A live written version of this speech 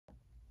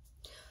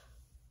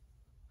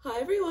Hi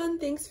everyone,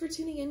 thanks for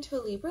tuning in to A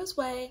Libra's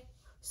Way.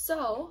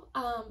 So,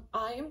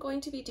 I am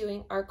going to be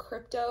doing our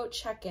crypto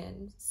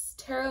check-in,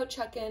 tarot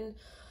check-in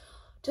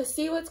to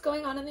see what's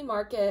going on in the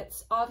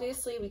markets.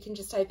 Obviously, we can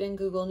just type in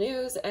Google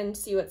News and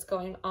see what's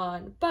going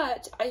on,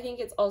 but I think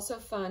it's also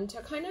fun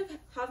to kind of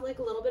have like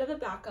a little bit of a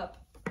backup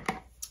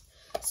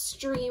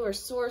stream or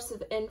source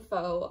of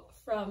info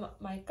from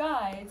my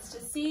guides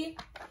to see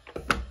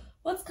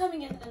what's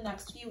coming in the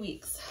next few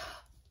weeks.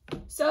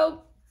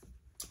 So,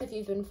 if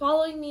you've been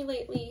following me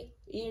lately,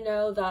 you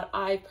know that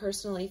I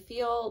personally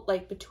feel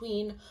like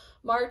between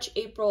March,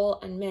 April,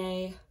 and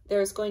May,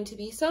 there's going to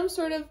be some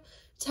sort of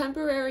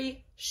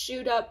temporary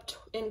shoot up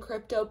in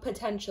crypto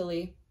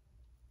potentially.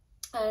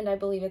 And I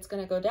believe it's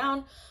going to go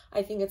down.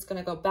 I think it's going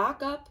to go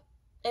back up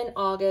in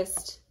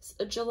August,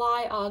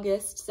 July,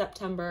 August,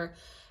 September.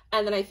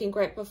 And then I think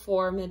right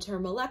before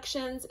midterm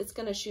elections, it's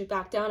going to shoot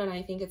back down, and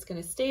I think it's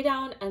going to stay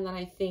down. And then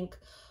I think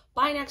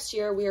by next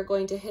year, we are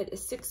going to hit a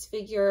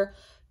six-figure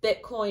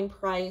Bitcoin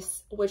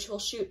price, which will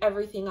shoot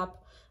everything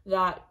up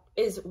that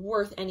is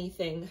worth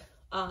anything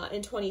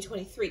in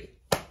 2023.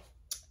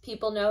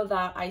 People know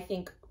that I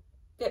think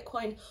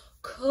Bitcoin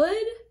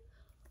could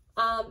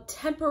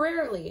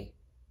temporarily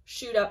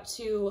shoot up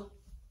to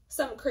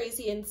some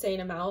crazy insane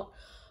amount,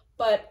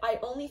 but I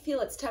only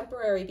feel it's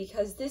temporary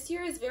because this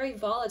year is very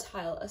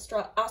volatile.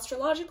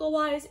 Astrological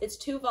wise, it's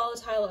too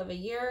volatile of a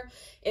year.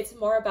 It's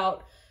more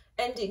about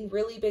ending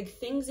really big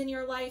things in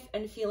your life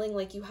and feeling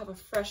like you have a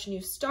fresh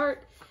new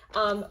start,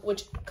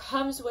 which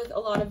comes with a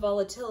lot of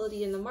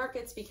volatility in the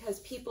markets because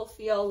people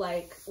feel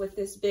like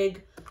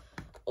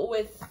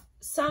with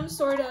some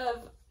sort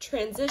of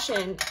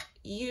transition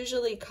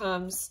usually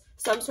comes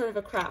some sort of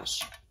a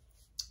crash.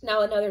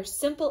 Now, another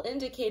simple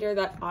indicator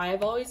that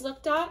I've always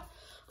looked at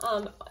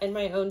in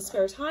my own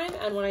spare time,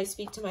 and when I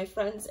speak to my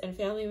friends and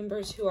family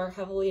members who are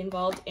heavily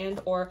involved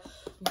and or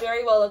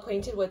very well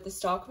acquainted with the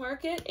stock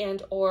market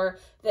and or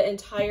the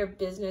entire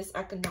business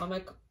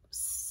economic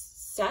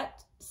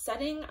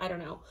setting, I don't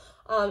know.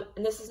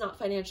 And this is not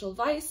financial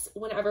advice.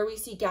 Whenever we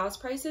see gas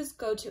prices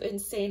go to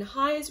insane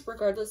highs,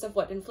 regardless of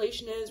what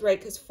inflation is, right?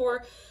 Because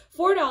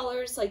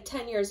 $4 like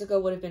 10 years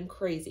ago would have been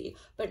crazy.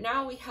 But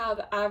now we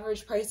have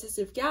average prices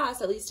of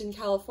gas, at least in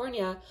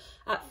California,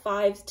 at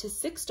 $5 to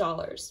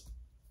 $6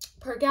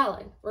 per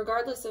gallon,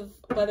 regardless of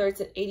whether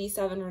it's at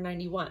 87 or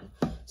 91.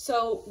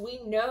 So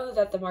we know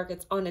that the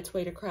market's on its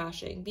way to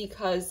crashing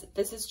because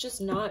this is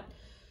just not,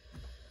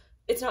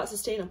 it's not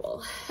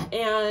sustainable.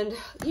 And,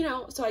 you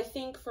know, so I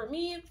think for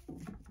me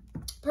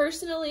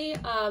personally,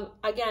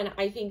 again,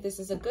 I think this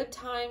is a good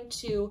time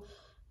to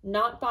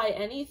not buy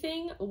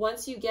anything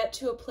once you get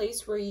to a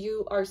place where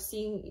you are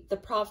seeing the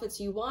profits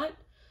you want.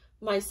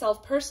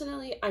 Myself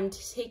personally, I'm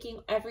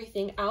taking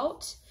everything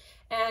out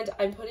and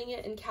I'm putting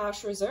it in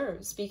cash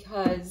reserves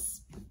because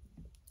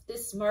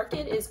this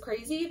market is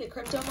crazy. The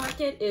crypto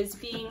market is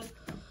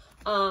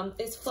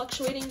is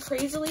fluctuating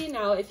crazily.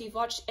 Now, if you've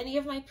watched any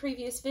of my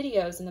previous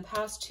videos in the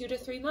past 2 to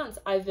 3 months,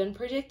 I've been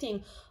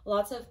predicting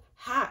lots of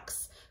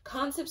hacks,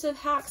 concepts of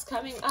hacks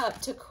coming up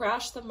to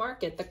crash the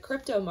market, the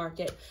crypto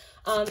market,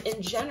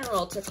 in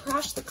general, to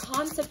crash the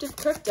concept of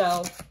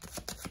crypto.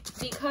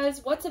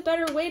 Because what's a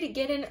better way to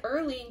get in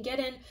early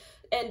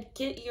and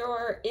get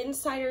your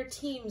insider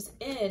teams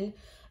in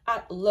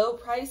at low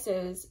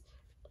prices?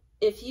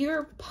 If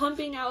you're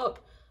pumping out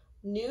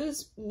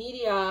news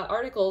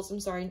articles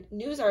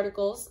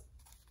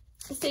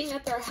saying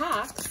that they're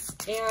hacks,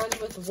 and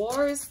with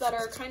wars that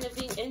are kind of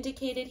being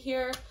indicated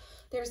here,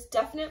 there's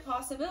definite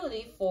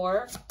possibility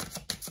for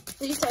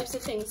these types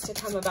of things to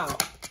come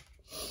about.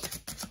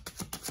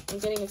 I'm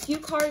getting a few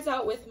cards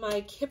out with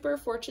my Kipper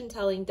fortune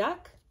telling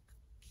deck.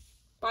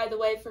 By the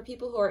way, for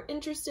people who are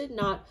interested,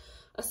 not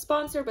a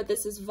sponsor, but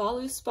this is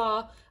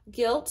Voluspa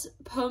Gilt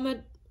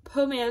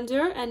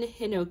Pomander and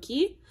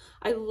Hinoki.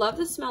 I love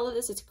the smell of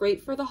this. It's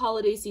great for the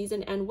holiday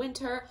season and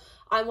winter.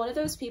 I'm one of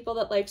those people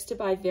that likes to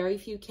buy very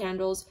few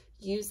candles,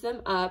 use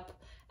them up,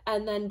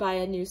 and then buy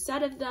a new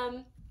set of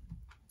them.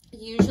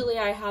 Usually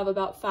I have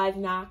about 5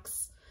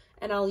 max,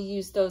 and I'll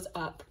use those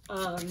up.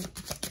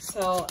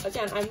 So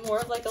again, I'm more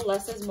of like a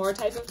less is more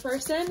type of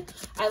person.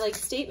 I like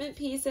statement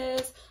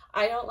pieces.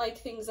 I don't like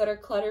things that are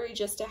cluttery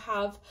just to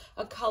have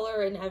a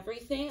color and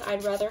everything.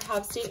 I'd rather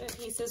have statement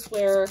pieces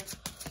where,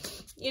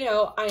 you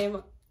know,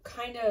 I'm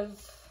kind of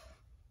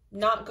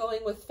not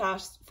going with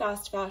fast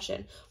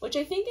fashion, which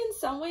I think in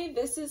some way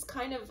this is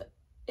kind of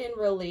in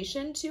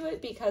relation to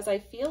it, because I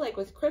feel like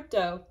with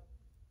crypto,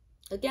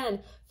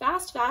 again,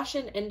 fast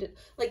fashion and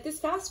like this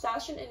fast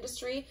fashion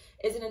industry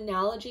is an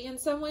analogy in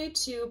some way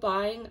to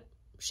buying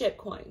shit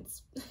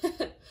coins.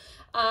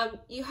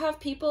 You have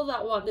people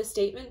that want the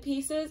statement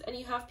pieces, and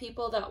you have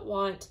people that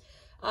want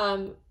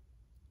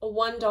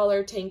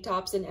 $1 tank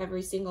tops in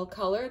every single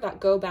color that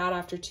go bad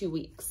after 2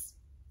 weeks.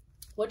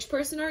 Which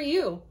person are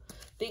you?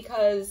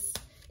 Because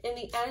in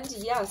the end,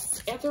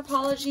 yes,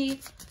 Anthropologie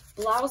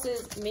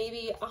blouses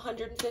maybe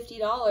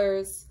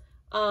 $150,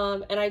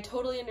 and I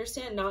totally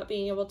understand not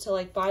being able to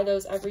like buy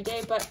those every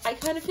day, but I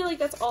kind of feel like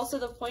that's also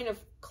the point of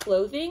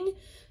clothing,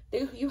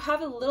 you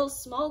have a little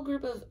small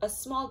group of a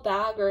small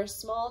bag or a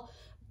small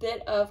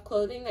bit of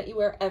clothing that you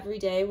wear every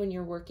day when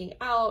you're working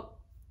out,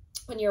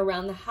 when you're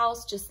around the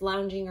house, just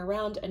lounging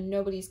around and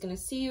nobody's going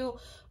to see you,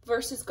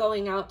 versus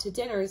going out to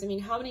dinners. I mean,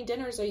 how many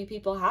dinners are you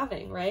people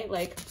having, right?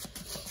 Like,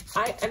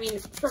 I mean,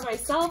 for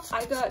myself,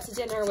 I go out to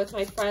dinner with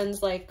my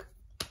friends, like,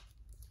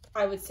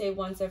 I would say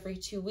once every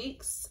 2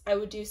 weeks. I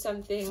would do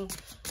something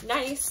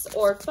nice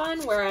or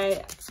fun where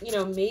I, you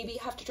know, maybe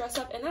have to dress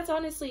up. And that's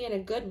honestly in a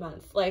good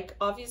month. Like,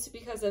 obviously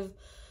because of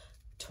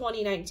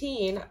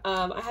 2019,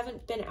 I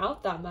haven't been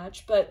out that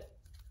much, but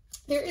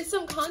there is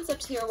some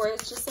concept here where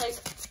it's just like,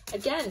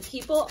 again,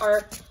 people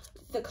are,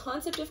 the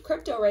concept of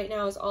crypto right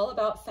now is all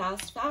about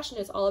fast fashion.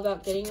 It's all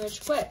about getting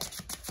rich quick.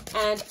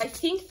 And I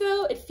think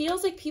though, it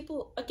feels like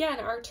people, again,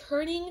 are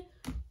turning,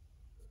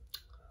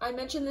 I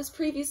mentioned this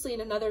previously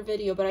in another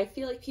video, but I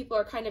feel like people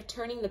are kind of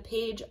turning the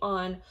page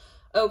on,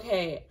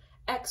 okay,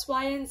 X,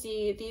 Y, and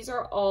Z, these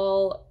are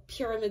all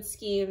pyramid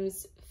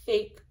schemes,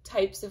 fake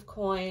types of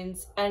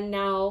coins. And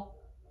now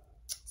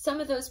some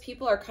of those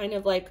people are kind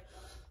of like,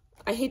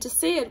 I hate to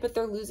say it, but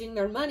they're losing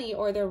their money,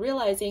 or they're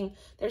realizing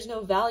there's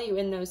no value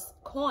in those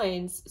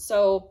coins.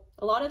 So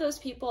a lot of those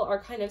people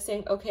are kind of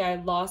saying, okay, I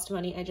lost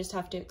money, I just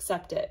have to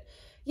accept it.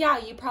 Yeah,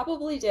 you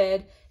probably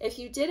did. If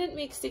you didn't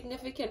make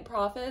significant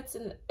profits,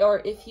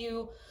 or if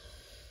you,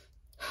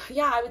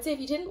 yeah, I would say if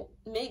you didn't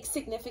make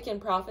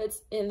significant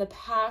profits in the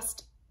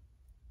past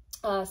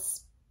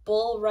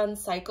bull run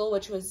cycle,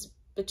 which was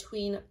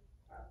between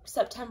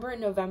September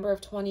and November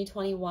of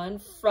 2021,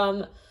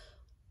 from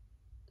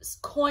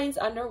coins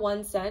under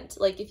 1 cent,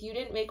 like if you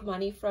didn't make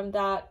money from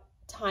that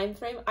time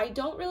frame, I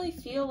don't really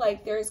feel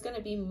like there's going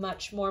to be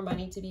much more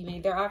money to be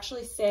made. They're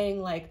actually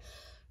saying, like,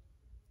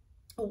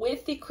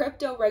 with the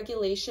crypto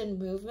regulation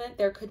movement,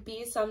 there could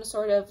be some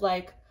sort of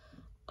like,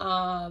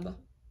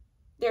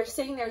 they're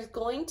saying there's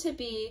going to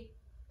be,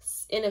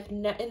 in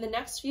the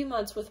next few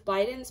months, with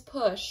Biden's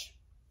push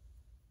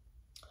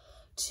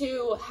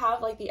to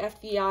have like the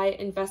FBI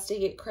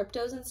investigate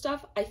cryptos and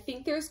stuff, I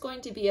think there's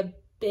going to be a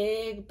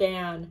big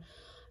ban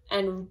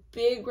and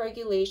big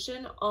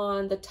regulation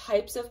on the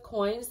types of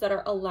coins that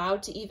are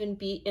allowed to even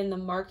be in the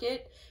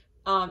market,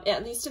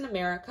 at least in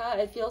America.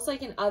 It feels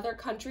like in other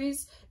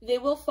countries, they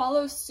will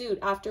follow suit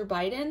after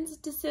Biden's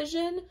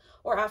decision,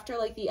 or after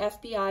like the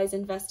FBI's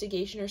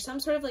investigation, or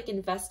some sort of like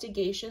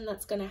investigation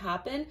that's going to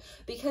happen.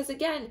 Because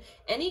again,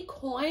 any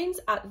coins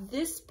at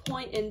this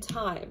point in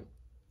time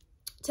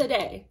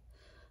today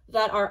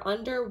that are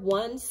under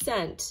 1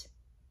 cent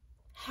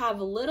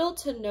have little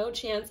to no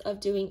chance of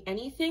doing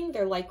anything.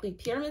 They're likely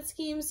pyramid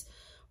schemes,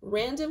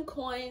 random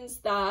coins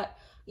that,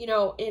 you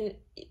know,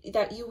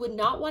 that you would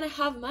not want to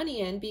have money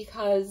in,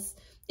 because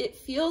it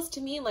feels to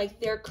me like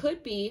there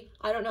could be,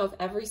 I don't know if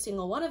every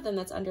single one of them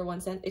that's under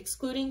 1 cent,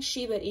 excluding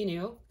Shiba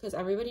Inu, because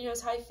everybody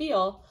knows how I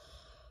feel,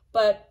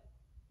 but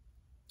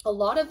a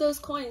lot of those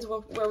coins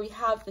where we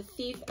have the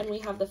thief and we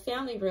have the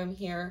family room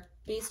here,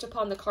 based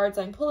upon the cards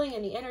I'm pulling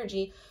and the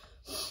energy,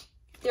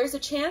 there's a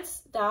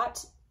chance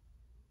that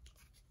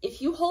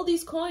if you hold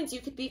these coins, you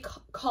could be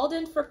called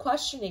in for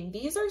questioning.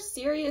 These are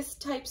serious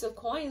types of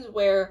coins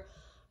where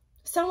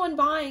someone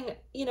buying,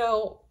 you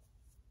know,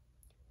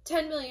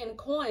 10 million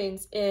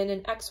coins in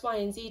an X, Y,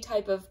 and Z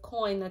type of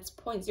coin that's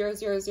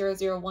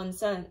 0.00001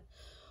 cent,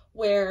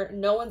 where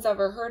no one's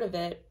ever heard of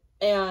it,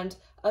 and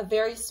a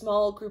very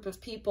small group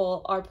of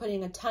people are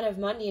putting a ton of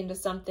money into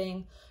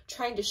something,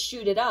 trying to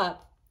shoot it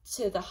up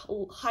to the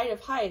height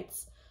of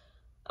heights.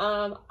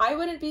 I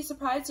wouldn't be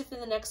surprised if in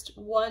the next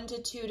 1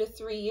 to 2 to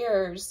 3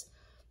 years,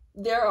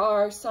 there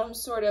are some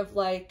sort of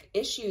like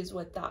issues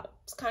with that.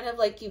 It's kind of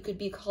like you could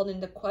be called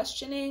into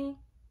questioning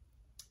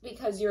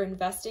because you're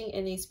investing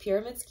in these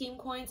pyramid scheme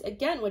coins,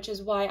 again, which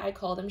is why I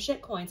call them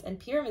shit coins and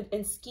pyramid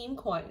and scheme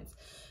coins,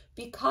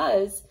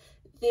 because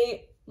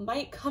they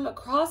might come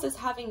across as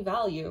having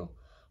value.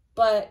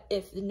 But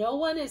if no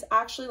one is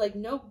actually, like,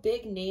 no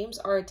big names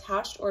are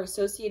attached or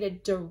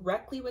associated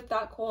directly with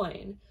that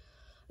coin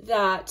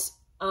that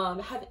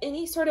have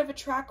any sort of a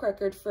track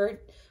record for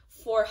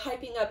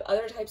hyping up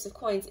other types of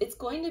coins, it's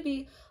going to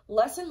be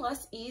less and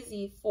less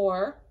easy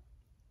for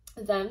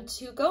them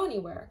to go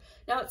anywhere.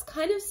 Now, it's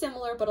kind of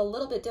similar, but a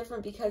little bit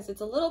different, because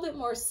it's a little bit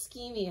more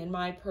schemy, in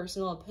my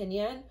personal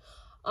opinion,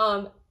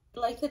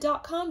 like the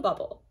dot-com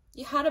bubble.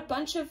 You had a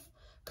bunch of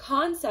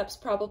concepts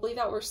probably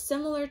that were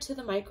similar to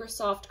the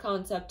Microsoft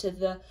concept,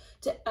 to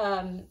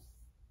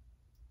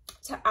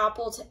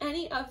Apple, to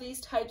any of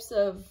these types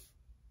of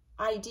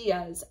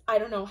ideas. I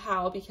don't know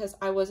how, because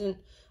I was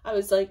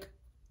like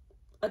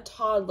a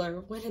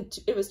toddler when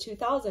it was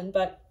 2000,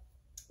 but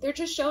they're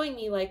just showing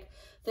me like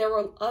there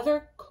were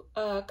other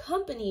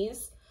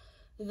companies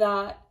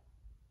that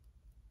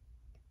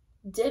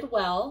did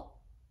well,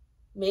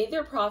 made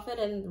their profit,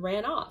 and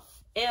ran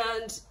off.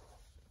 And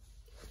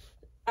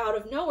out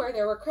of nowhere,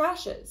 there were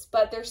crashes.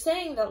 But they're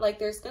saying that like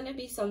there's going to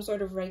be some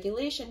sort of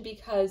regulation,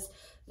 because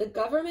the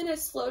government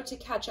is slow to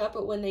catch up,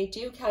 but when they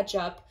do catch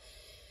up,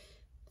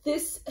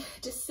 this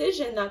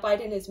decision that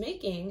Biden is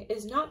making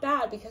is not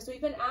bad, because we've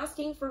been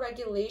asking for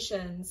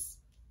regulations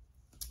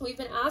we've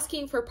been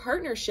asking for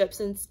partnerships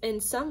in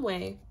some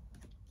way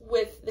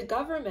with the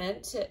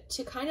government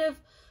to kind of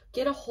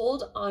get a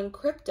hold on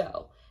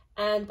crypto.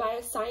 And by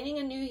assigning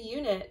a new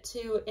unit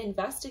to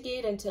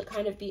investigate and to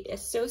kind of be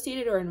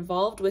associated or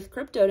involved with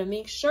crypto to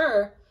make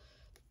sure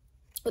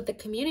with the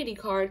community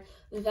card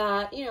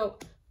that, you know,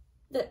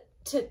 that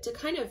to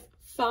kind of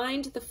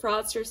find the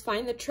fraudsters,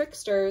 find the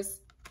tricksters,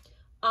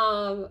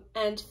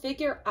 and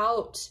figure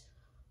out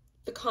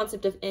the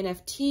concept of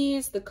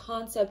NFTs, the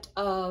concept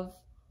of,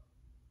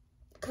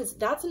 because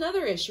that's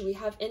another issue. We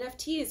have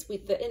NFTs,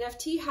 the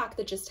NFT hack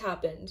that just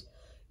happened,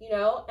 you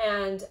know,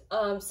 and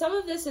some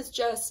of this is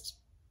just,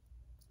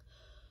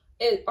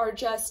 are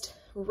just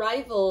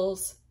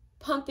rivals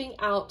pumping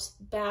out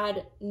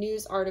bad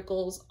news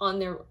articles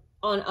on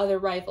other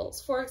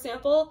rivals. For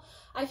example,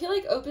 I feel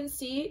like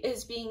OpenSea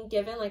is being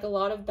given like a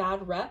lot of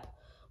bad rep,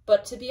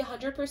 but to be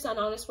 100%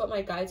 honest, what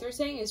my guides are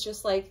saying is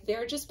just like,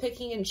 they're just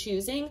picking and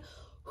choosing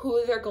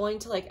who they're going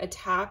to like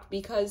attack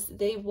because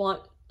they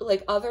want,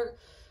 like,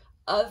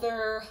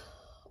 other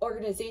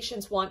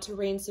organizations want to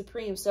reign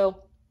supreme.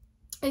 So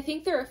I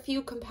think there are a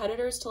few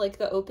competitors to like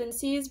the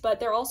OpenSeas, but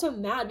they're also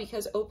mad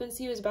because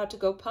OpenSea is about to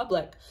go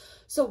public.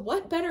 So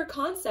what better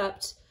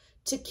concept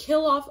to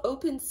kill off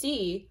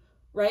OpenSea,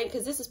 right?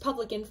 Because this is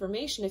public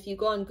information. If you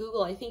go on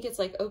Google, I think it's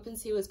like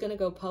OpenSea was going to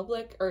go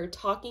public or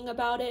talking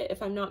about it,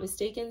 if I'm not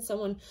mistaken.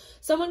 Someone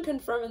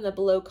confirm in the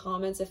below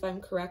comments if I'm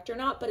correct or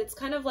not, but it's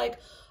kind of like,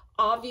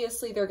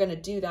 obviously they're going to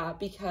do that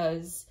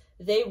because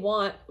they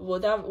want,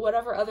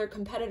 whatever other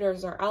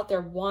competitors are out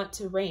there want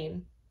to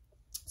reign.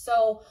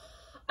 So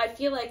I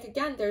feel like,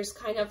 again, there's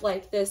kind of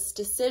like this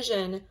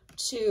decision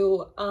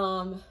to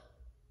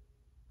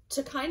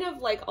kind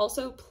of like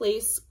also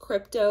place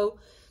crypto,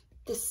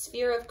 the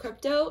sphere of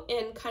crypto,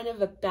 in kind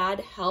of a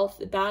bad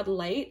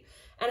light.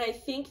 And I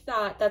think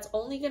that that's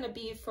only going to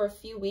be for a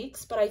few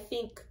weeks, but I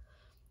think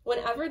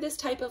whenever this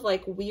type of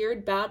like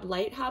weird bad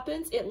light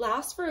happens, it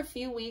lasts for a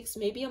few weeks,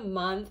 maybe a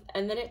month,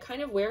 and then it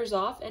kind of wears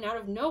off, and out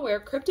of nowhere,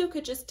 crypto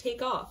could just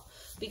take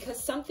off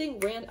because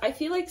I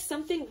feel like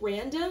something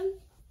random,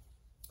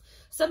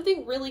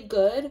 something really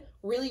good,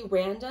 really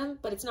random,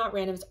 but it's not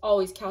random, it's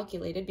always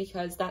calculated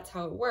because that's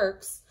how it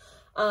works.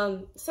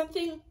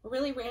 Something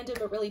really random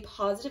but really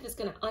positive is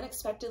going to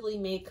unexpectedly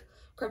make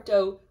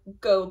crypto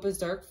go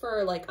berserk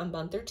for like a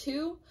month or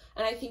two.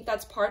 And I think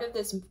that's part of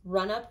this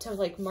run up to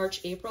like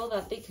March, April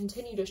that they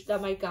continue to,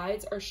 that my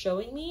guides are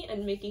showing me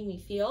and making me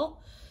feel.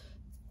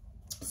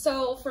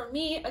 So for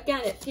me,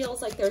 again, it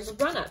feels like there's a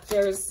run up.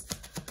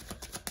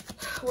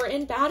 We're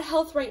in bad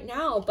health right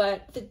now,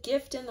 but the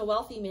gift and the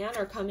wealthy man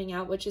are coming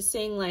out, which is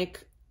saying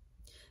like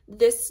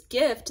this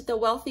gift, the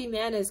wealthy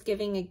man is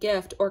giving a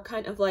gift, or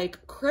kind of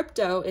like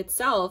crypto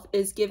itself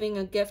is giving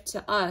a gift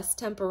to us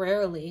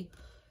temporarily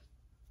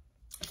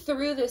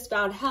through this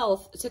bad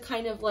health to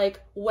kind of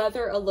like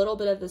weather a little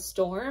bit of the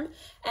storm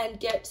and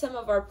get some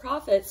of our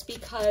profits,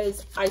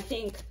 because I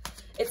think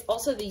it's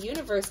also the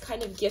universe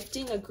kind of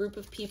gifting a group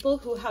of people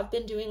who have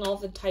been doing all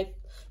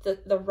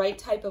the right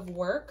type of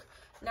work.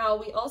 Now,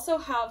 we also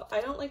have, I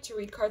don't like to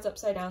read cards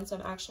upside down, so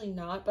I'm actually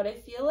not, but I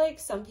feel like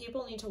some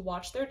people need to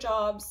watch their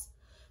jobs,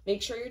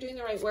 make sure you're doing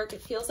the right work.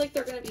 It feels like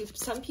there are going to be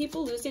some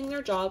people losing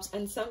their jobs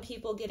and some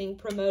people getting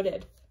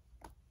promoted.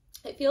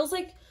 It feels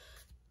like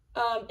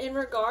in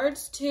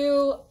regards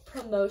to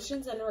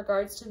promotions, in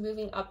regards to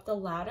moving up the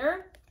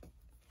ladder,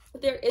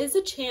 there is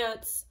a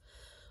chance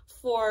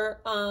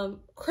for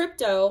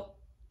crypto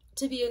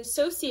to be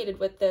associated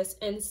with this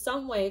in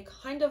some way,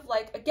 kind of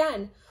like,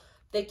 again,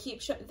 they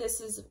keep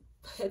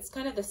it's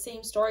kind of the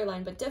same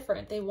storyline, but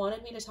different. They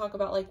wanted me to talk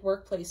about like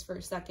workplace for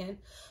a second,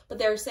 but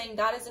they were saying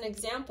that is an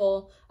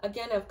example,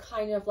 again, of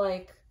kind of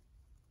like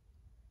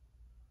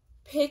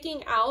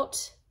picking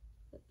out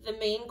the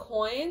main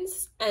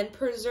coins and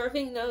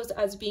preserving those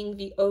as being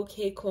the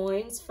okay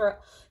coins for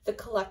the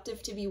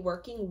collective to be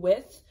working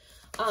with.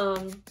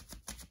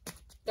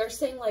 They're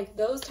saying like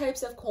those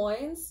types of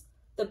coins,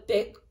 the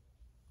big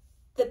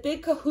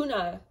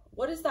kahuna,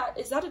 what is that?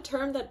 Is that a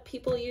term that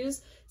people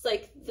use? It's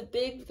like the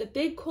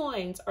big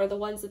coins are the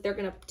ones that they're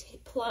going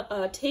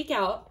to take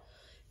out,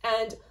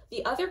 and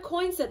the other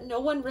coins that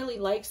no one really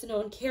likes and no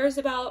one cares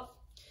about,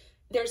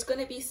 there's going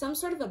to be some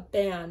sort of a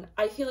ban.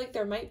 I feel like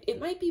it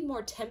might be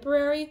more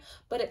temporary,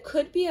 but it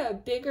could be a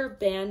bigger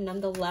ban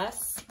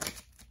nonetheless.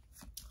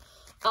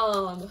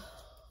 On,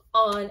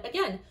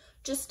 again,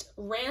 just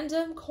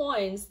random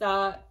coins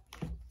that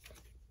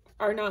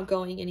are not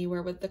going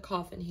anywhere with the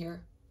coffin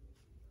here,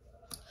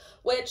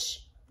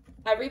 which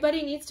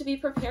everybody needs to be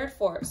prepared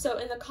for. So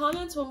in the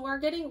comments, when we're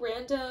getting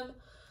random,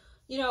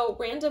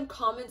 random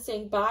comments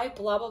saying buy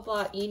blah, blah,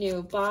 blah,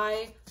 Inu,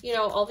 buy,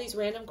 all these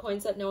random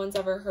coins that no one's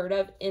ever heard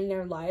of in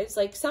their lives.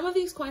 Like some of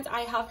these coins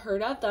I have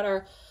heard of that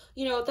are,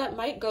 that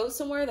might go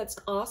somewhere. That's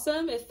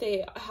awesome if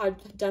they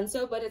had done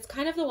so, but it's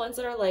kind of the ones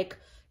that are like,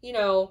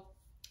 blah,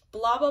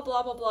 blah,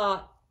 blah, blah,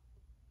 blah,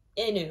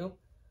 Inu.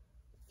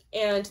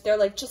 And they're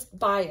like, just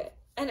buy it.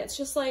 And it's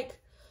just like,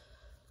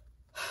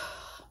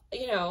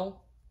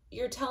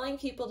 you're telling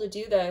people to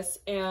do this,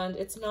 and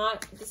this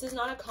is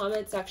not a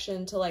comment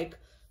section to like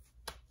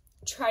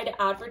try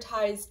to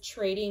advertise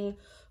trading,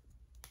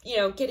 you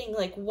know, getting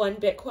like 1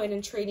 Bitcoin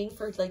and trading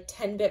for like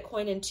 10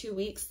 Bitcoin in 2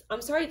 weeks.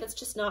 I'm sorry, that's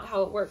just not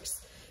how it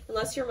works.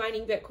 Unless you're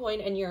mining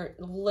Bitcoin and you're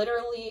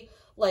literally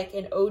like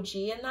an OG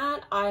in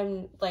that,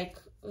 I'm like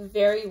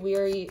very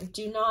weary.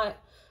 Do not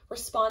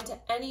respond to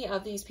any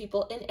of these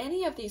people in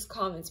any of these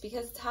comments,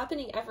 because it's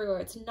happening everywhere.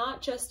 It's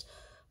not just,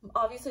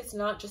 obviously it's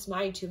not just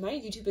my YouTube. My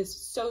YouTube is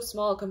so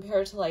small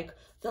compared to like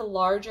the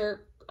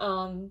larger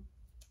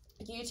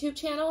YouTube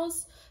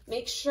channels.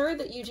 Make sure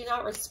that you do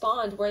not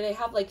respond where they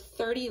have like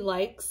 30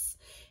 likes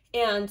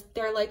and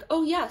they're like,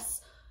 oh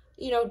yes,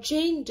 you know,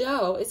 Jane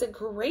Doe is a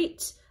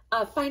great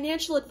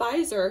financial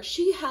advisor.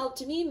 She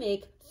helped me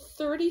make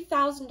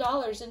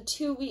 $30,000 in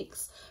 2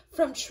 weeks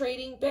from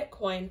trading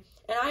Bitcoin,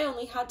 and I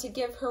only had to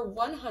give her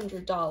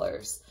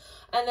 $100.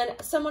 And then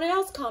someone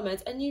else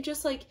comments, and you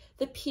just like,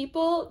 the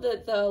people,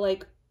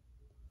 the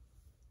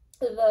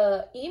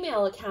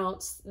email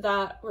accounts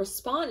that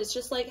respond, it's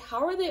just like,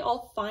 how are they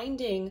all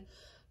finding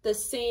the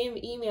same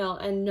email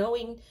and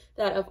knowing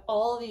that of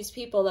all of these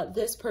people that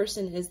this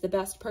person is the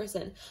best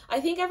person?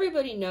 I think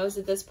everybody knows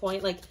at this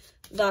point, like,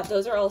 that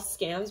those are all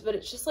scams, but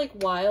it's just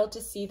like wild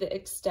to see the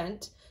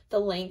extent, the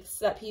lengths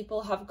that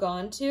people have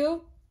gone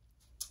to.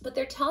 But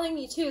they're telling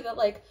me too that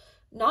like,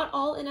 not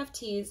all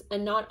NFTs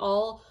and not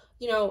all,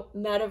 you know,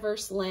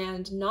 metaverse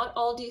land, not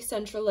all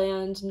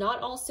Decentraland,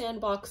 not all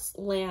sandbox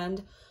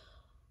land,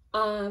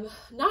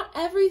 not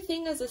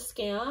everything is a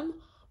scam.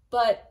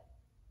 But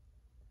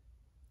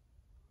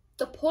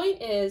the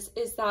point is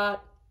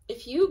that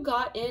if you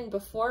got in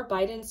before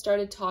Biden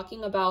started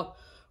talking about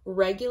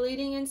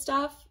regulating and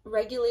stuff,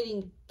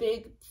 regulating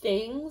big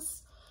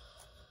things,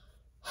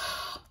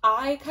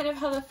 I kind of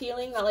have a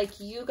feeling that like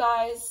you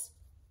guys,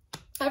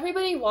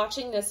 everybody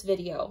watching this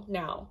video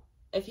now,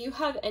 if you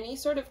have any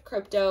sort of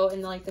crypto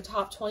in like the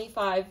top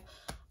 25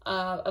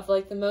 of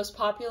like the most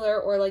popular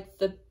or like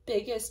the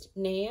biggest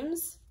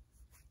names,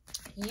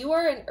 you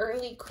are an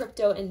early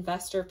crypto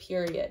investor,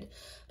 period,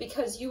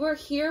 because you are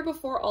here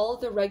before all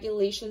of the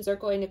regulations are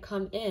going to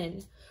come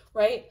in,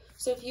 right?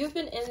 So if you've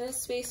been in this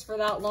space for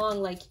that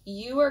long, like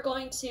you are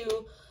going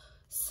to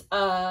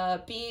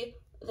be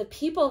the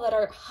people that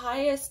are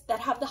highest,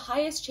 that have the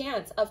highest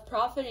chance of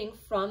profiting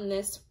from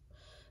this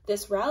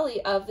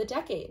rally of the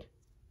decade.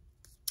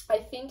 I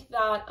think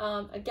that,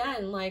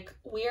 again, like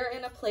we're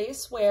in a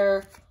place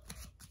where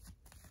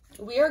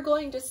we are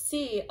going to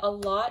see a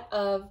lot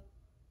of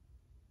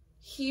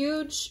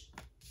huge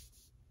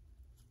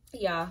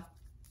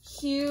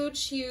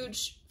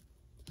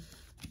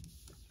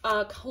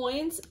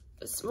coins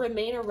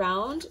remain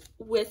around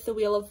with the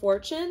Wheel of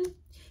Fortune.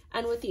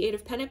 And with the Eight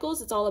of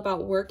Pentacles, it's all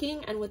about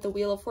working. And with the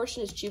Wheel of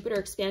Fortune is Jupiter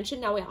expansion.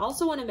 Now, I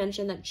also want to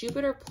mention that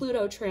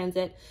Jupiter-Pluto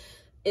transit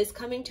is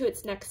coming to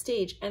its next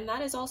stage, and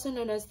that is also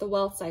known as the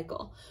wealth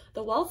cycle.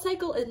 The wealth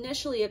cycle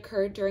initially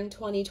occurred during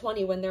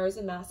 2020 when there was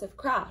a massive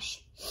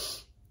crash.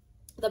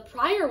 The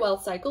prior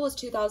wealth cycle was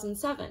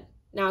 2007.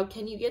 Now,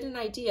 can you get an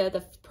idea?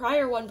 The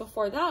prior one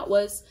before that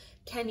was,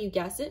 can you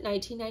guess it,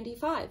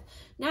 1995.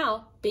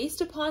 Now,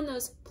 based upon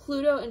those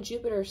Pluto and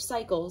Jupiter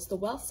cycles, the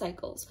wealth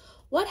cycles,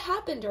 what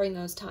happened during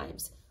those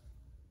times?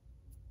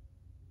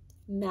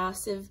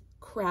 Massive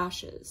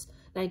crashes.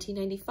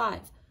 1995,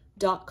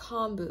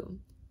 dot-com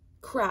boom,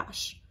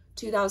 crash.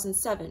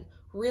 2007,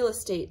 real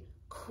estate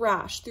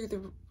crash through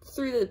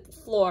the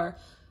floor.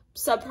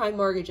 Subprime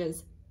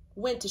mortgages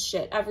went to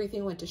shit.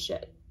 Everything went to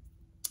shit.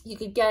 You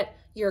could get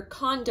your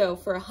condo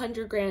for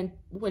 $100 grand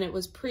when it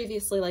was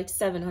previously like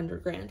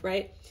 $700 grand,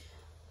 right?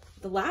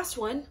 The last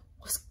one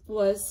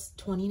was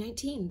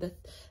 2019.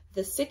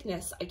 The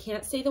sickness, I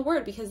can't say the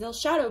word because they'll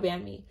shadow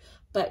ban me,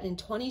 but in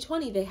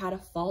 2020 they had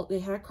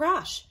a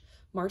crash,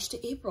 March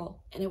to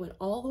April, and it went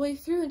all the way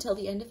through until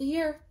the end of the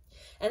year.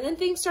 And then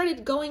things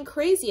started going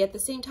crazy at the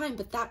same time,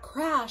 but that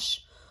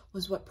crash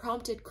was what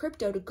prompted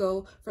crypto to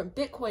go from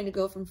Bitcoin to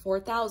go from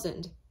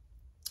 4,000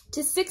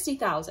 to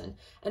 60,000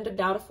 and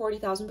now to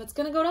 40,000, but it's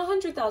going to go to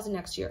 100,000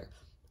 next year.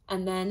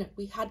 And then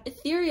we had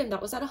Ethereum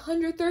that was at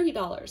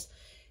 $130.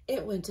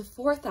 It went to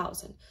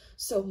 4,000.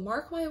 So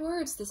mark my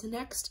words, this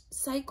next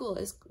cycle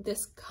is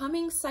this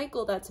coming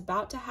cycle that's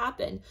about to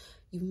happen.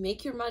 You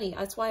make your money.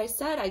 That's why I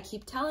said, I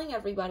keep telling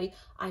everybody,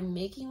 I'm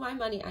making my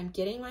money. I'm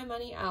getting my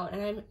money out.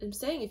 And I'm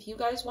saying, if you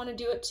guys want to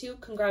do it too,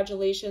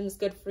 congratulations.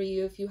 Good for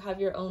you. If you have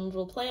your own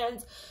little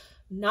plans,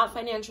 not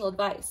financial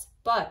advice.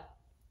 But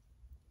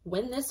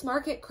when this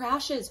market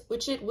crashes,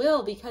 which it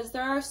will, because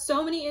there are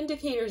so many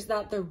indicators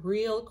that the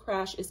real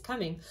crash is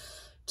coming.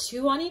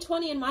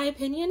 2020, in my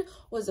opinion,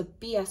 was a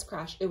BS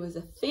crash. It was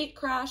a fake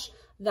crash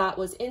that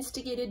was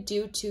instigated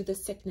due to the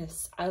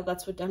sickness.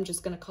 That's what I'm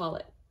just going to call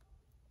it.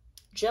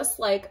 Just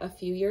like a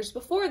few years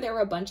before, there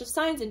were a bunch of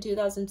signs in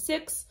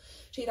 2006,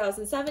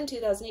 2007,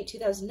 2008,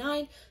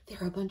 2009. There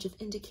were a bunch of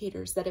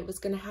indicators that it was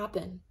going to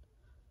happen.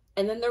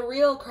 And then the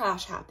real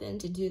crash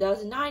happened in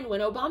 2009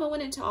 when Obama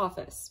went into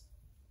office,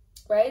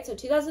 right? So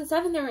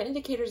 2007, there were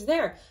indicators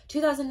there.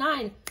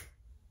 2009,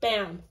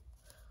 bam.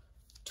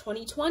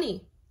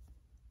 2020,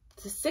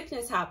 the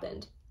sickness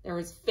happened. There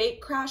was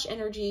fake crash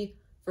energy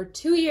for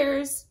 2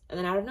 years, and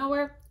then out of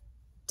nowhere,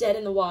 dead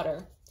in the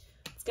water.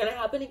 It's gonna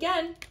happen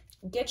again.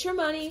 Get your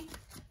money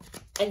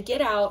and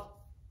get out,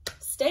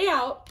 stay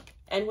out,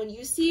 and when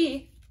you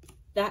see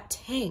that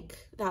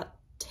tank, that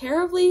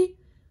terribly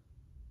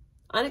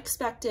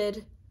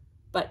unexpected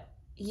but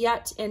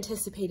yet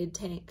anticipated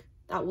tank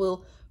that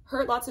will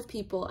hurt lots of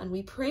people, and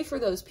we pray for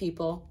those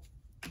people,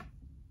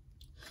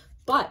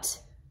 but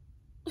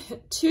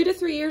 2 to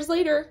 3 years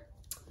later,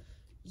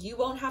 you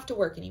won't have to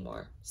work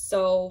anymore.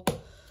 So,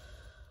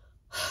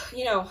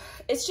 you know,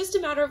 it's just a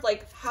matter of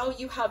like how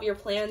you have your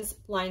plans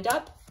lined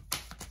up.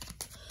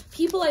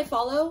 People I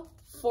follow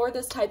for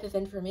this type of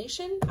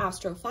information,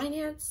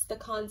 astrofinance, the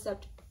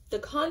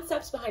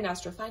concepts behind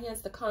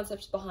astrofinance, the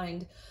concepts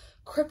behind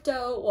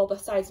crypto, well,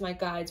 besides my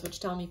guides, which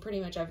tell me pretty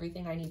much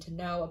everything I need to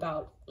know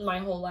about my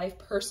whole life,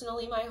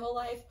 personally, my whole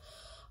life.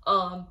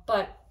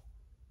 But,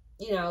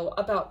 you know,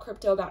 about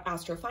crypto, about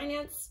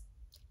astrofinance,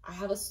 I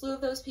have a slew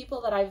of those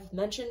people that I've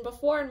mentioned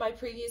before in my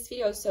previous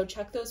videos, so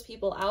check those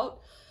people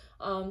out.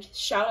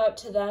 Shout out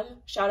to them.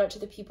 Shout out to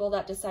the people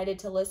that decided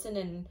to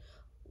listen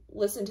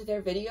to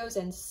their videos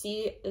and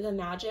see the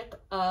magic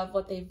of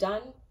what they've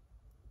done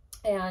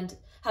and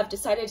have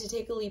decided to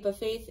take a leap of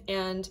faith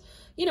and,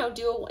 you know,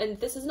 and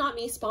this is not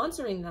me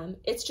sponsoring them.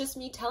 It's just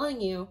me telling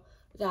you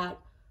that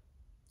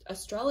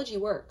astrology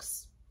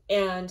works,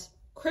 and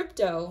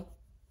crypto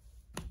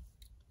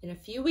in a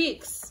few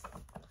weeks,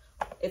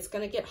 it's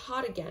going to get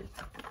hot again.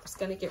 It's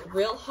going to get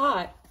real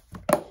hot.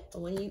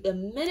 And when the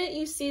minute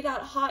you see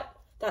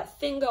that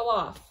thing go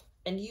off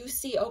and you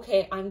see,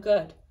 okay, I'm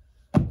good.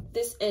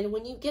 And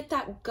when you get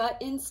that gut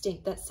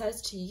instinct that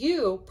says to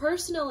you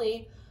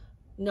personally,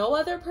 no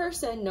other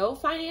person, no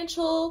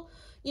financial,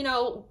 you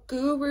know,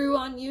 guru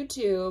on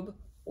YouTube,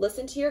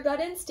 listen to your gut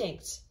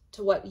instinct,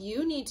 to what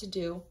you need to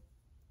do.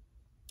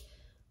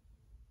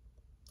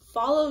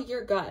 Follow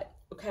your gut,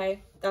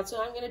 okay? That's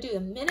what I'm going to do. The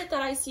minute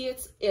that I see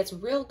it's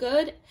real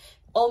good,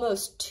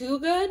 almost too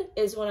good,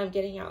 is when I'm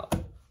getting out.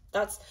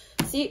 This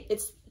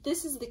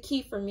is the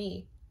key for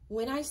me.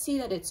 When I see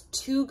that it's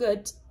too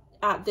good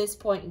at this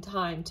point in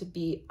time to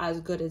be as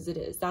good as it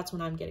is, that's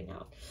when I'm getting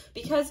out.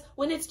 Because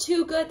when it's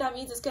too good, that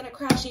means it's going to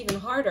crash even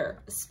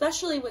harder,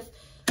 especially with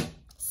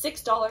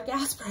 $6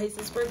 gas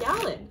prices per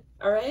gallon.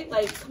 All right?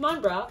 Like, come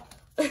on, bro.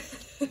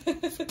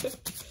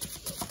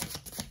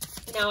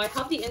 Now, I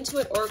have the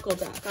Intuit Oracle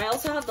deck. I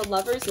also have the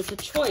Lovers. It's a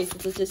choice.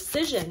 It's a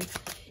decision.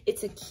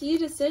 It's a key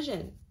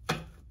decision.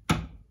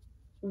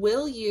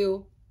 Will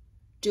you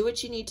do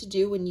what you need to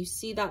do when you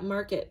see that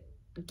market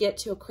get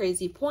to a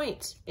crazy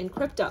point in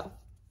crypto?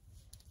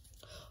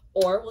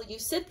 Or will you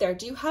sit there?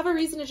 Do you have a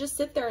reason to just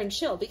sit there and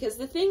chill? Because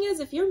the thing is,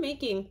 if you're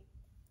making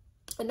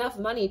enough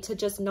money to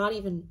just not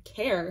even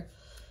care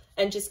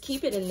and just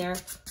keep it in there,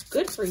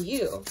 good for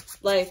you.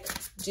 Like,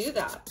 do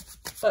that.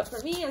 But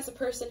for me, as a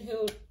person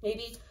who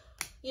maybe,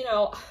 you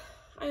know,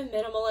 I'm a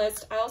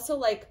minimalist. I also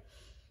like,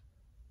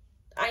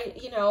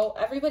 you know,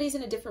 everybody's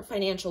in a different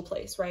financial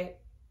place, right?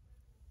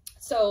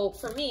 So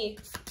for me,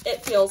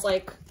 it feels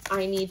like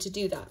I need to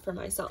do that for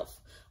myself.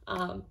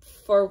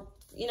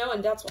 You know,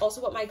 and that's also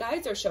what my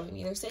guides are showing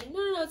me. They're saying,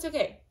 no, it's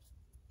okay.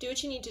 Do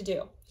what you need to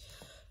do.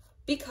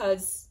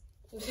 Because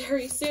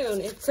very soon,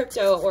 if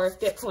crypto or if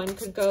Bitcoin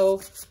could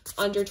go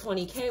under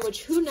 20K,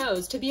 which who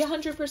knows, to be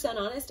 100%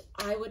 honest,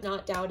 I would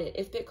not doubt it.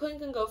 If Bitcoin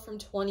can go from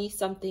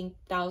 20-something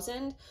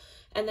thousand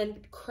and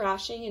then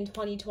crashing in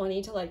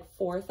 2020 to like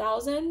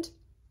 4,000,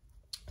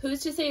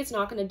 who's to say it's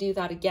not going to do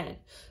that again?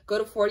 Go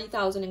to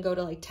 40,000 and go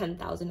to like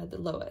 10,000 at the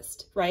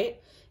lowest,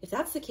 right? If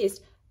that's the case,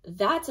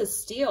 that's a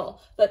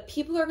steal. But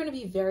people are going to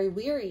be very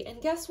weary.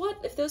 And guess what?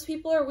 If those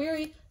people are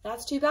weary,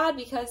 that's too bad,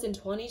 because in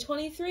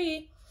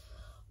 2023,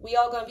 we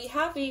all going to be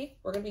happy.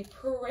 We're going to be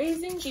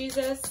praising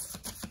Jesus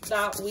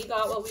that we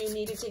got what we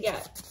needed to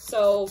get.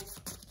 So,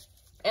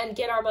 and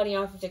get our money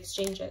off of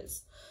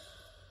exchanges.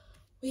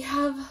 We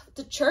have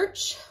the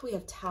Church. We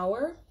have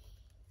Tower.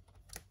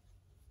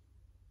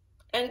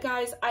 And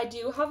guys, I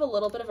do have a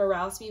little bit of a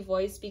raspy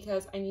voice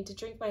because I need to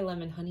drink my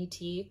lemon honey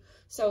tea.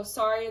 So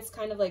sorry, it's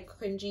kind of like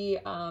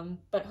cringy,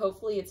 but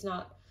hopefully it's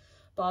not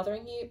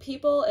bothering you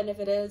people. And if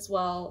it is,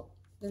 well,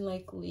 then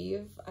like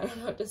leave. I don't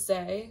know what to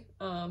say.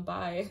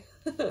 Bye.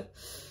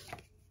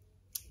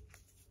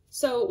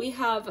 So we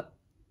have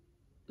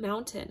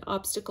mountain,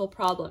 obstacle,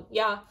 problem.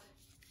 Yeah.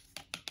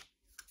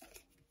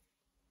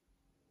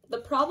 The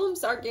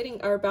problems are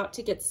about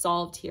to get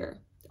solved here.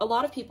 A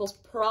lot of people's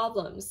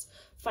problems,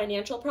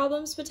 financial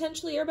problems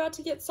potentially, are about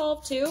to get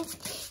solved too.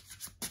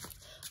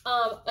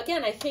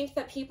 Again, I think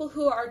that people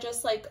who are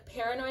just like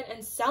paranoid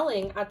and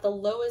selling at the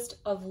lowest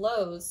of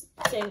lows,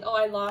 saying, oh,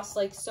 I lost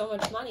like so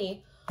much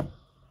money.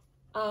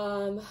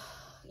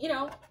 You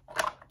know,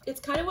 it's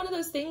kind of one of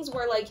those things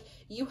where like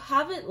you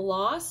haven't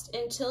lost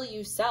until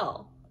you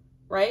sell,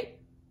 right?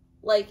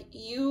 Like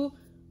you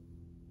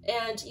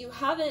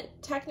haven't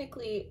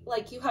technically,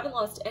 like you haven't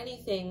lost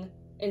anything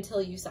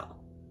until you sell.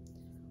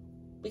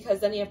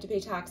 Because then you have to pay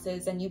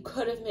taxes and you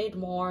could have made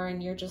more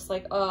and you're just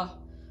like, oh.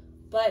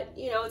 But,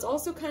 you know, it's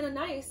also kind of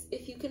nice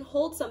if you can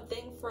hold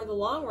something for the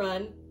long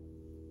run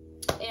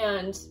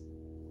and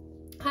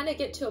kind of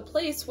get to a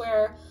place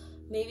where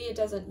maybe it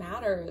doesn't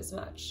matter as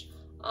much.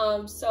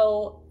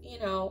 So, you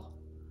know,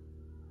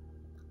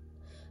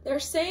 they're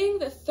saying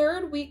the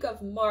third week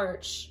of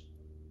March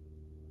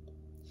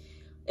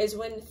is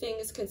when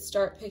things could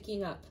start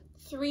picking up.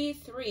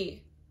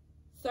 3-3,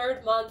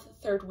 third month,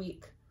 third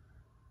week.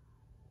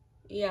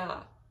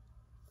 Yeah,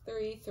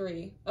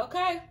 3-3.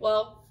 Okay,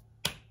 well,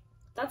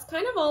 that's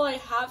kind of all I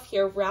have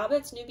here.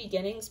 Rabbit's new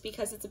beginnings,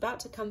 because it's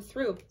about to come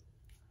through.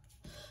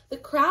 The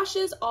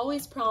crashes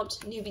always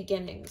prompt new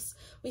beginnings.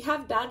 We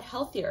have bad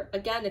health here.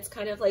 Again, it's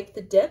kind of like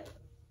the dip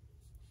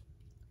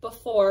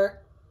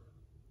before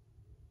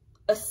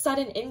a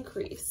sudden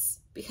increase,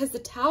 because the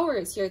Tower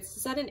is here. It's a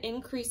sudden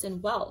increase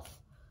in wealth.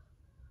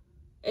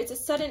 It's a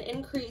sudden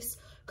increase.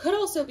 Could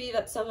also be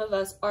that some of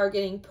us are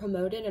getting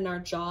promoted in our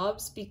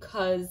jobs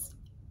because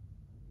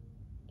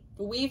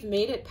we've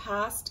made it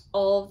past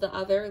all of the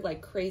other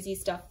like crazy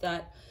stuff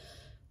that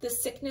the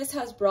sickness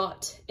has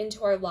brought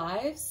into our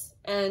lives.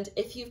 And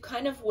if you've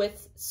kind of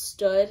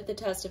withstood the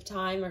test of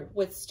time, or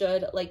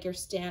withstood like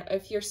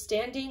if you're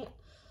standing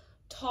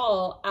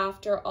tall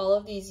after all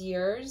of these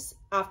years,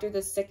 after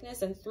the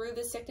sickness and through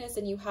the sickness,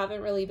 and you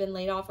haven't really been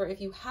laid off, or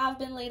if you have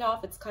been laid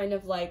off, it's kind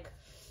of like,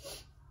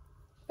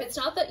 it's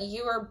not that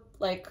you are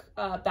like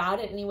bad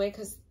at any way,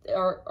 because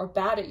or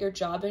bad at your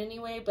job in any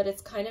way, but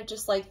it's kind of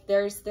just like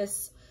there's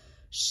this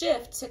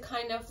shift to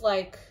kind of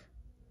like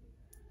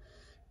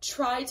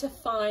try to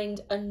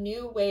find a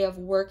new way of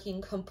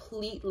working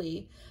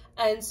completely.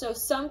 And so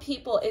some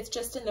people, it's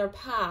just in their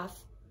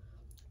path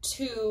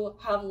to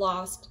have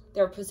lost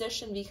their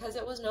position because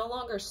it was no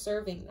longer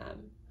serving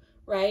them,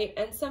 right?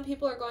 And some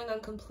people are going on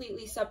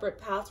completely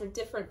separate paths or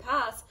different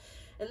paths,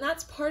 and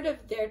that's part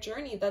of their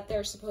journey that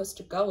they're supposed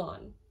to go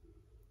on.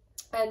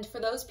 And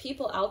for those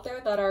people out there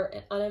that are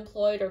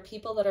unemployed, or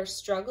people that are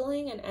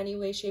struggling in any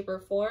way, shape, or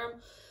form,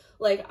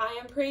 like, I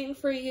am praying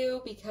for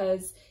you,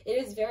 because it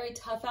is very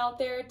tough out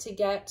there to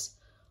get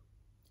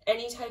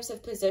any types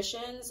of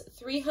positions.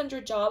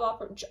 300 job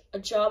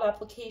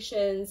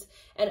applications,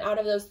 and out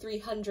of those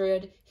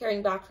 300,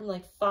 hearing back from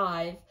like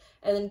 5,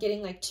 and then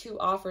getting like 2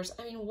 offers.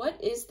 I mean,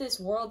 what is this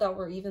world that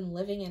we're even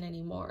living in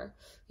anymore?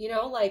 You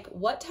know, like,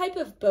 what type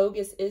of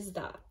bogus is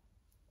that?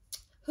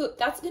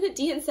 That's going to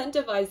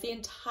de-incentivize the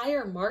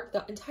entire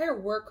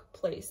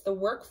workplace, the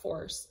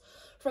workforce,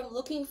 from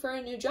looking for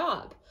a new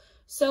job.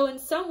 So in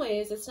some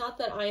ways, it's not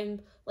that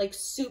I'm like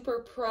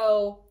super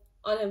pro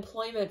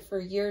unemployment for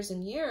years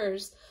and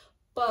years,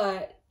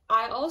 but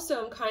I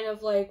also am kind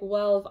of like,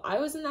 well, if I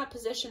was in that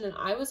position and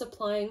I was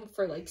applying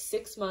for like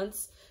 6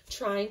 months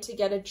trying to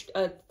get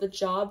the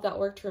job that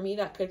worked for me,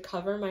 that could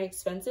cover my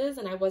expenses,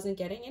 and I wasn't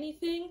getting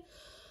anything,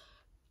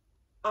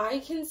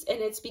 and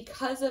it's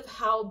because of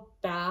how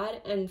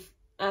bad and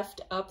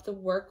effed up the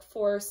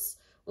workforce,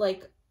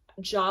 like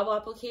job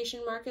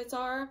application markets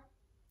are.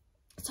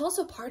 It's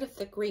also part of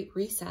the Great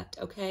Reset,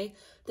 okay?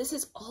 This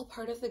is all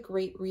part of the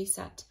Great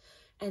Reset.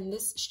 And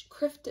this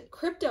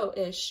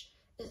crypto-ish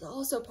is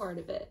also part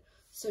of it.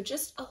 So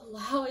just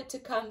allow it to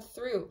come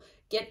through.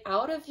 Get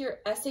out of your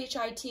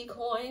SHIT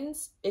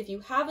coins. If you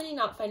have any,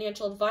 not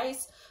financial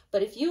advice,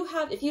 but if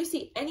you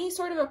see any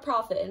sort of a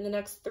profit in the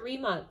next 3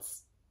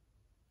 months,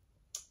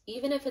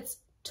 even if it's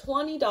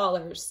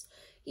 $20,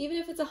 even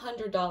if it's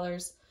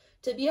 $100,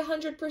 to be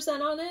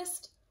 100%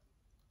 honest,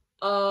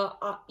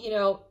 you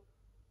know,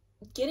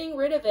 getting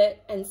rid of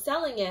it and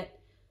selling it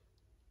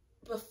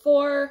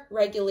before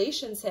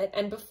regulations hit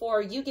and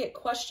before you get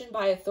questioned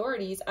by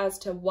authorities as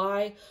to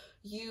why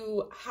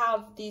you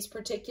have these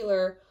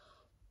particular,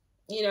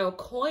 you know,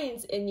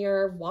 coins in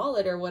your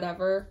wallet or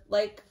whatever.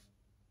 Like,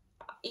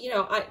 you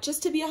know,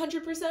 just to be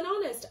 100%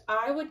 honest,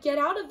 I would get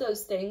out of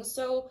those things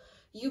so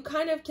you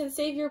kind of can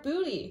save your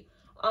booty.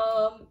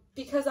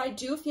 Because I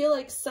do feel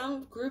like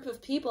some group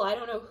of people, I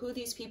don't know who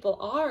these people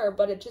are,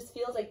 but it just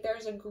feels like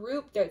there's a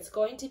group that's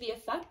going to be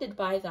affected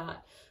by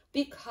that,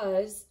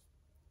 because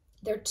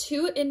they're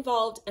too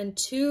involved and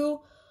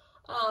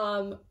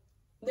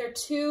they're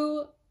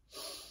too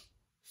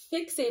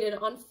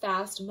fixated on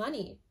fast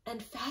money,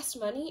 and fast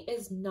money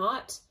is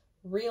not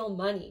real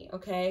money,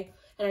 okay?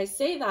 And I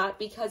say that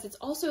because it's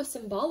also a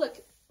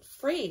symbolic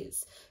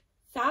phrase.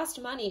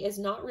 Fast money is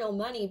not real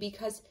money,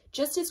 because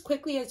just as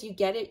quickly as you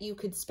get it, you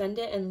could spend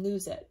it and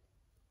lose it.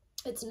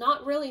 It's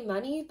not really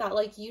money that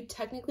like you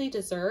technically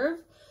deserve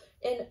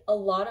in a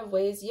lot of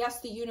ways.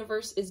 Yes, the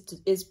universe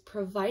is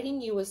providing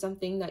you with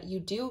something that you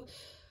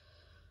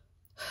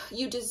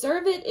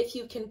deserve it if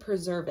you can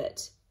preserve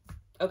it,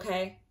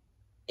 okay?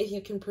 If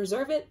you can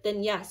preserve it,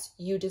 then yes,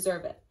 you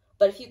deserve it.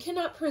 But if you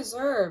cannot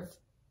preserve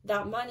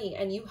that money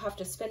and you have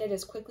to spend it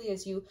as quickly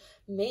as you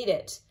made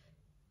it,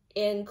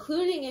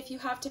 including if you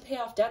have to pay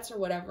off debts or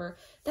whatever,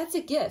 that's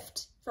a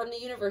gift from the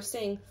universe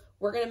saying,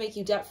 we're going to make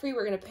you debt free.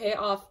 We're going to pay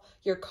off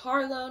your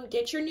car loan,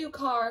 get your new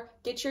car,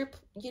 get your,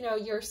 you know,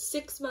 your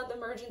 6-month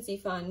emergency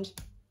fund.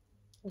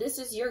 This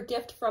is your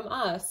gift from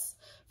us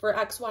for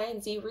X, Y,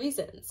 and Z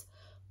reasons.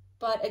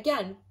 But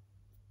again,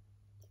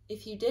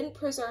 if you didn't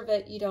preserve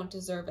it, you don't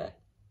deserve it.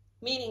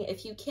 Meaning,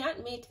 if you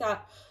can't make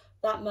that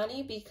that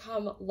money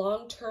become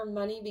long-term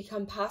money,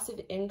 become passive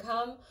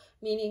income,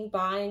 meaning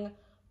buying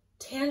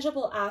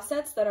tangible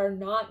assets that are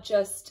not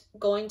just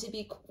going to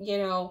be, you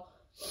know,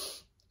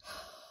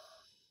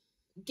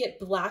 get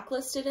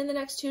blacklisted in the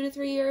next 2 to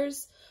 3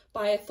 years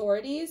by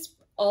authorities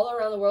all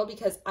around the world,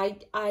 because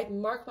I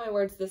mark my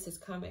words, this is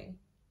coming.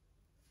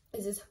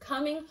 This is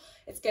coming.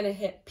 It's going to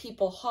hit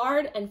people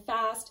hard and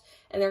fast,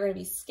 and they're going to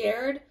be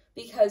scared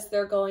because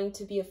they're going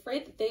to be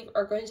afraid that they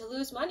are going to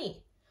lose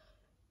money.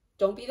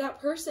 Don't be that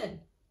person.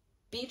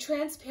 Be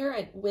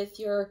transparent with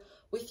your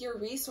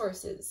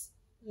resources.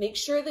 Make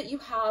sure that you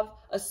have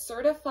a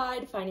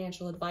certified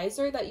financial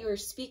advisor that you are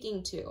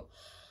speaking to.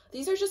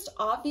 These are just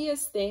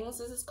obvious things.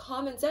 This is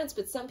common sense,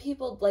 but some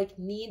people like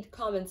need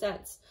common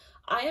sense.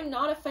 I am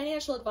not a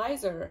financial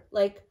advisor.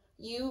 Like,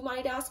 you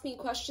might ask me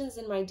questions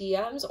in my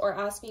DMs or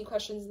ask me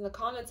questions in the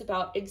comments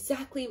about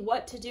exactly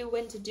what to do,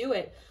 when to do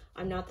it.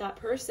 I'm not that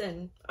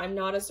person. I'm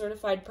not a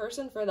certified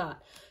person for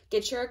that.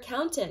 Get your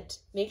accountant.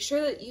 Make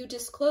sure that you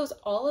disclose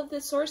all of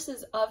the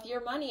sources of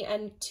your money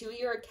and to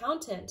your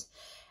accountant,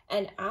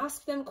 and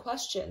ask them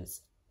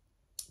questions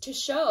to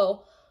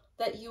show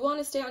that you want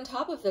to stay on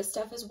top of this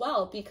stuff as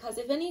well. Because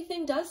if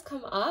anything does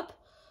come up,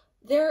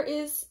 there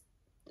is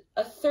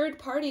a third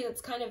party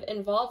that's kind of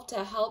involved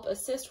to help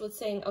assist with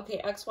saying, okay,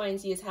 X, Y, and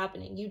Z is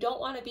happening. You don't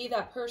want to be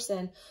that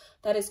person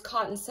that is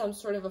caught in some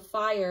sort of a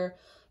fire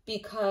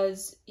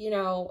because, you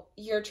know,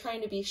 you're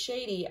trying to be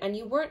shady and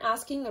you weren't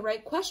asking the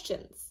right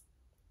questions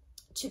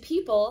to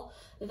people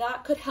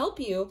that could help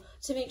you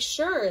to make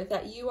sure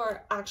that you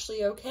are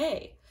actually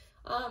okay.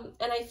 And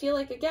I feel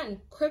like,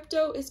 again,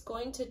 crypto is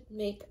going to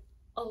make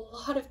a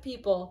lot of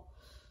people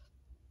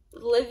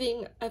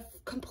living a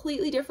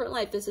completely different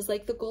life. This is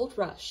like the gold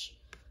rush.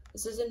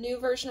 This is a new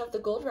version of the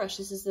gold rush.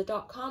 This is the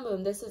 .com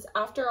boom. This is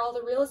after all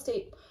the real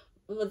estate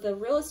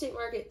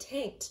market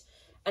tanked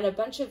and a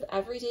bunch of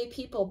everyday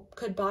people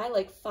could buy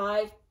like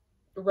 5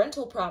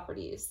 rental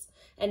properties.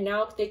 And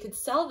now they could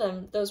sell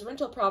them, those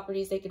rental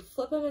properties, they could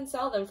flip them and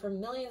sell them for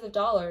millions of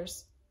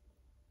dollars.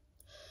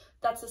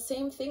 That's the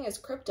same thing as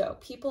crypto.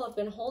 People have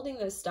been holding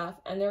this stuff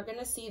and they're going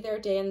to see their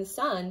day in the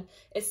sun,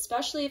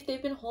 especially if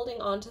they've been holding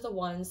on to the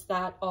ones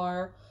that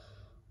are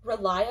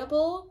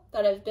reliable,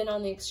 that have been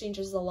on the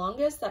exchanges the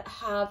longest, that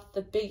have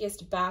the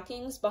biggest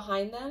backings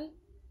behind them.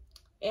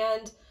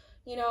 And,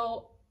 you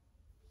know,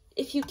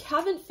 if you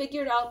haven't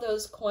figured out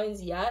those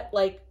coins yet,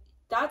 like,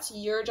 that's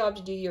your job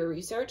to do your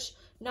research,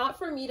 not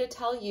for me to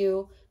tell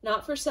you,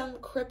 not for some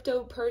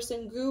crypto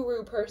person,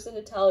 guru person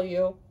to tell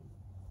you.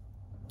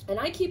 And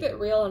I keep it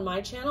real on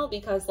my channel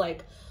because,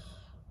 like,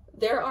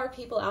 there are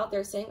people out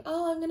there saying,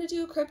 oh, I'm going to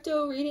do a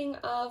crypto reading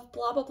of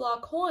blah, blah, blah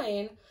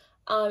coin.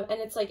 And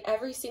it's like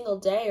every single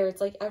day, or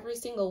it's like every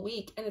single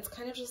week. And it's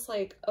kind of just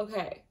like,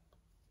 okay,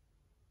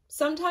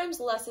 sometimes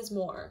less is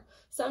more.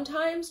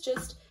 Sometimes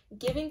just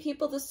giving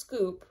people the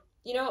scoop.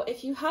 You know,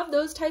 if you have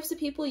those types of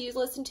people you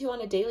listen to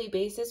on a daily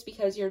basis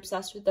because you're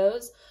obsessed with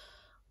those,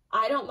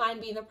 I don't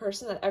mind being the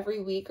person that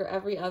every week or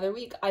every other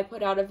week I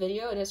put out a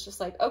video and it's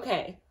just like,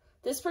 okay,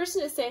 this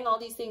person is saying all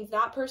these things,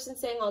 that person's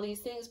saying all these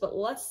things, but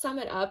let's sum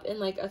it up in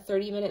like a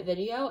 30-minute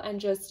video and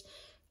just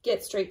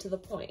get straight to the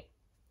point,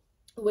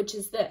 which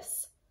is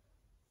this.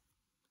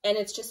 And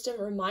it's just a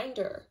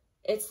reminder.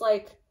 It's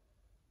like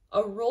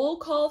a roll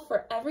call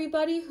for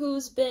everybody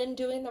who's been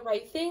doing the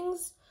right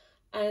things,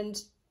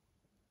 and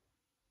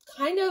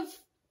kind of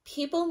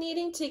people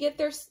needing to get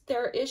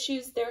their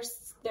issues,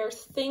 their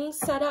things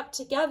set up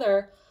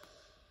together,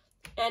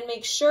 and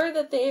make sure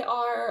that they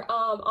are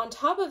on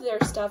top of their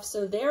stuff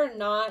so they're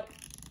not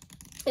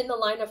in the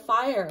line of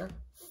fire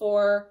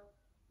for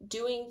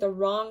doing the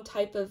wrong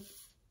type of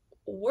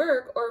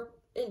work or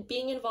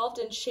being involved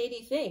in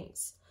shady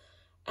things.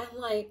 And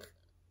like,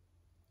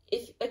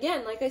 if,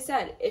 again, like I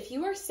said, if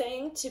you are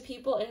saying to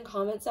people in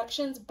comment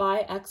sections,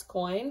 buy X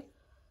coin,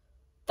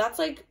 that's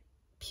like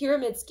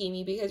pyramid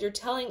scheming because you're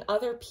telling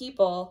other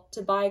people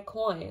to buy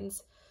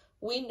coins.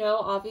 We know,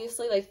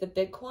 obviously, like the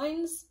big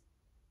coins,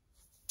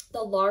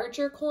 the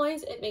larger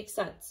coins, it makes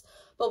sense.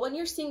 But when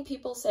you're seeing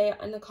people say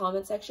in the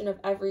comment section of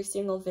every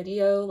single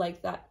video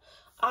like that,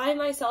 I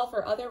myself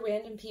or other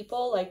random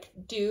people like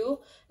do,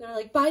 and they're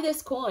like, buy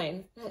this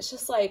coin. And it's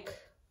just like,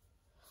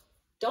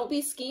 don't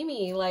be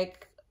schemy.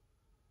 Like,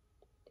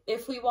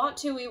 if we want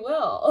to, we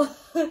will.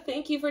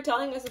 Thank you for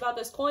telling us about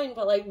this coin,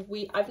 but like,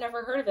 I've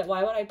never heard of it.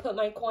 Why would I put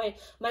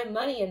my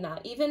money in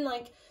that? Even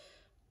like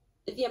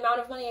the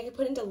amount of money I could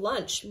put into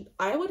lunch,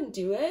 I wouldn't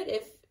do it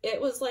if it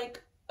was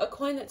like a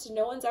coin that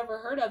no one's ever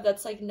heard of,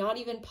 that's like not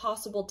even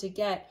possible to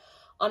get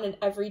on an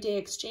everyday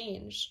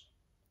exchange.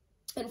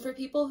 And for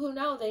people who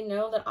know, they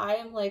know that I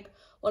am like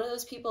one of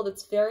those people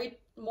that's very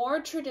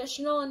more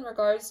traditional in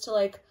regards to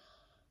like,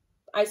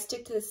 I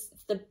stick to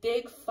the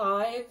big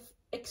 5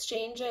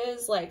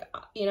 exchanges. Like,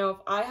 you know, if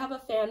I have a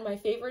fan, my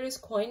favorite is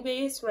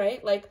Coinbase,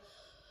 right? Like,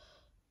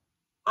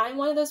 I'm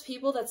one of those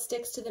people that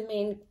sticks to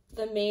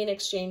the main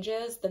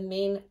exchanges, the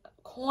main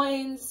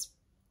coins,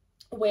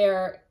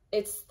 where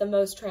it's the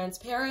most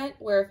transparent,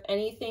 where if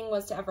anything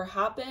was to ever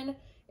happen,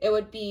 it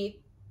would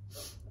be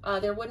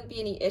there wouldn't be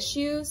any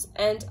issues.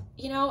 And,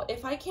 you know,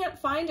 if I can't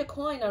find a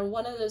coin on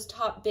one of those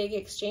top big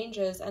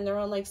exchanges and they're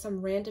on like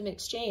some random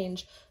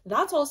exchange,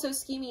 that's also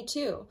schemy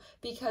too,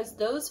 because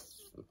those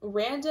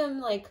random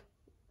like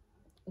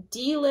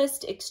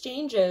D-list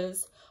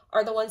exchanges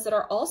are the ones that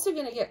are also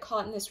going to get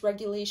caught in this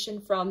regulation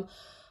from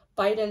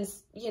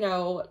Biden's, you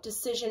know,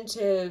 decision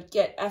to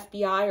get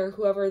FBI or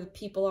whoever the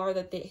people are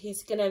that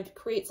he's going to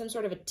create some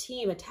sort of a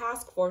team, a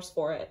task force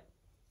for it.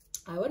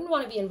 I wouldn't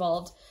want to be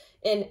involved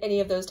in any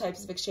of those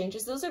types of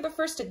exchanges. Those are the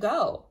first to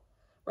go,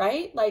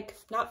 right? Like,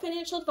 not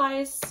financial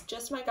advice,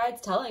 just my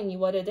guides telling me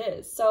what it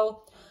is.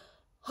 So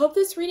hope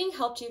this reading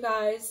helped you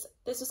guys.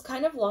 This was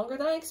kind of longer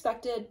than I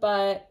expected,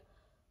 but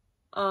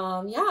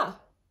yeah.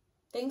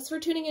 Thanks for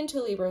tuning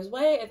into Libra's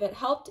Way. If it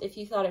helped, if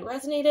you thought it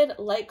resonated,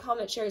 like,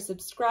 comment, share,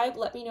 subscribe.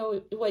 Let me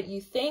know what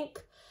you think.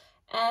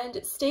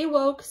 And stay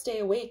woke, stay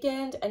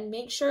awakened, and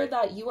make sure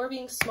that you are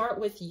being smart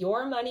with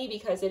your money,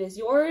 because it is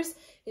yours.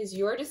 It is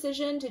your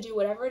decision to do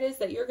whatever it is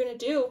that you're going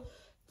to do.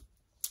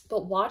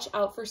 But watch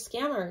out for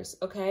scammers,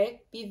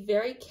 okay? Be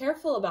very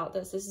careful about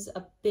this. This is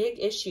a big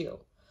issue.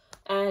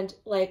 And,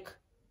 like,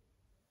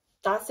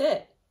 that's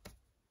it.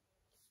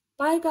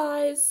 Bye,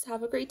 guys.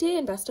 Have a great day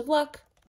and best of luck.